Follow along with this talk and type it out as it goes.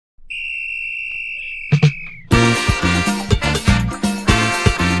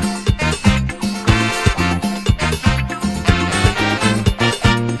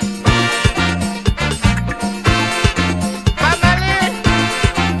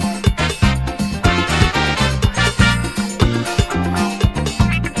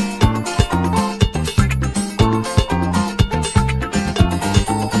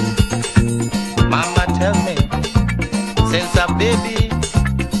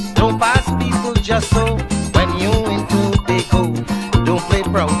just so. When you in Tobago, don't play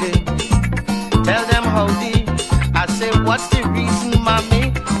proudly. Tell them howdy. I say, what's the reason,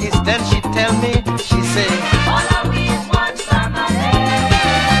 mommy? Is then she tell me, she say, all I we is one family.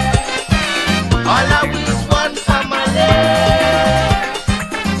 all I we is one family.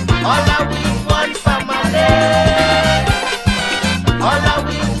 All I we is one family. All I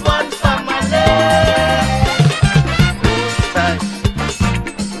we is one family. Hold tight,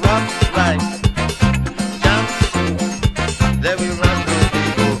 rock right, jump so, let me run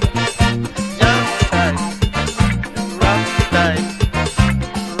Tobago. Jump tight, rock tight,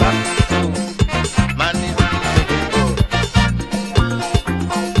 rock so, man is Tobago.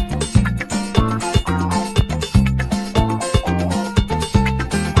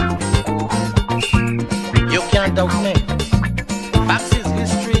 You can't doubt me. Facts is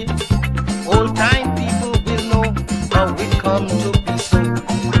history. Old time people will know how we come to be so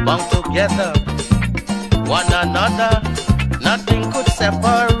bound together, one another. Nothing could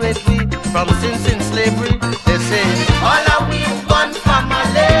separate we from sins in slavery. They say, all are we is one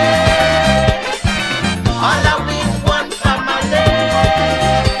family. All are we is one family.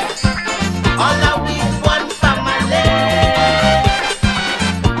 All are we is one family.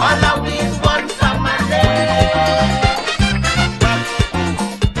 All are we is one family.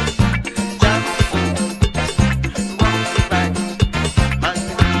 Jump, walk right, and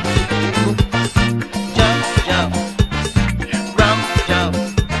jump, jump, rum, jump,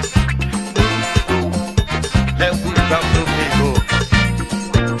 let we rock Tobago.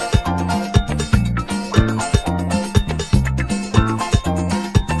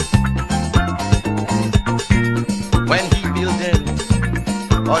 When he building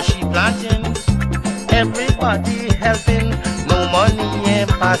or she planting, everybody helping, no money ain't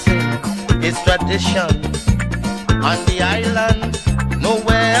passing. It's tradition on the island.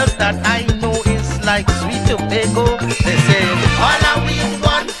 Nowhere else that I know is like sweet Tobago. They say, all are we is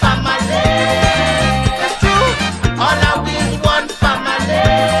one family. That's true. All are we is one family.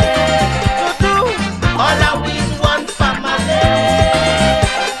 True. All are we is one family.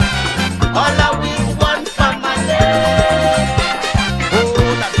 All are we is one family. Oh,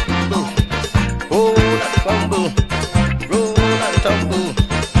 that bumble. Oh, that bumble. Roll and tumble.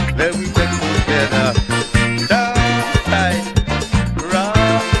 Let we take together. Down tight,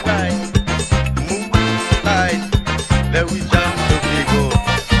 rock right, move light. Let we jump Tobago.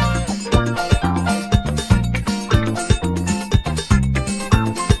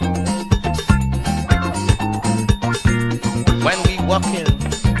 When we walking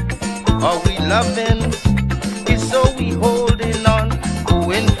or we loving, it's so we holding on,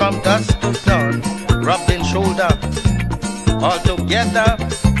 going from dusk to dawn, rubbing shoulder all together.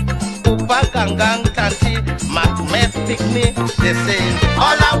 Upa gangang tanti, mat me pick me. They say,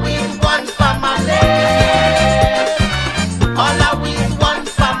 all are we is one family. All are we is one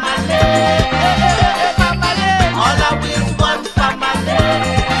family. All are we is one family.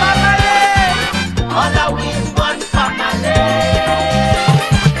 All are we is one family.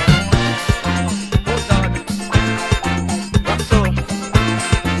 Oh God, rock so,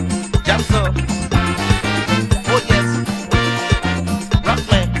 jump so, oh yes, rock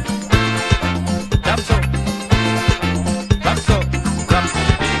me, jump so, rock so, rock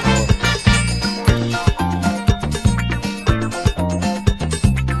Tobago.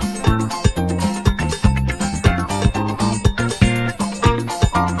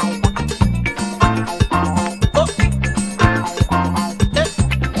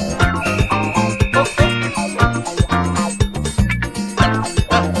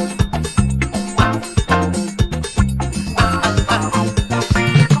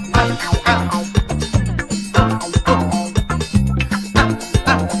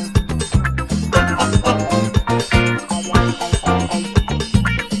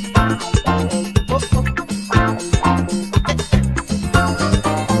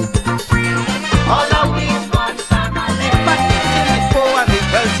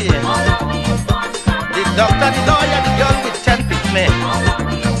 Doctor, the lawyer, the girl with 10 pick me.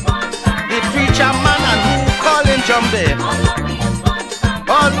 The preacher man and who calling Jumbe.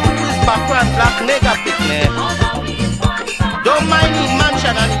 All who is backward black nigga pick me. Don't mind him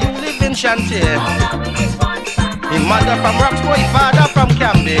mansion and you live in Shanty. His mother from Roxboy, his father from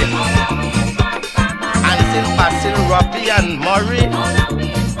Camby. And St. Basil, Robbie and Murray.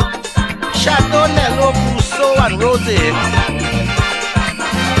 Shadow, Nello, Rousseau and Rosie.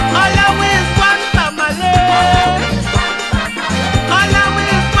 All I will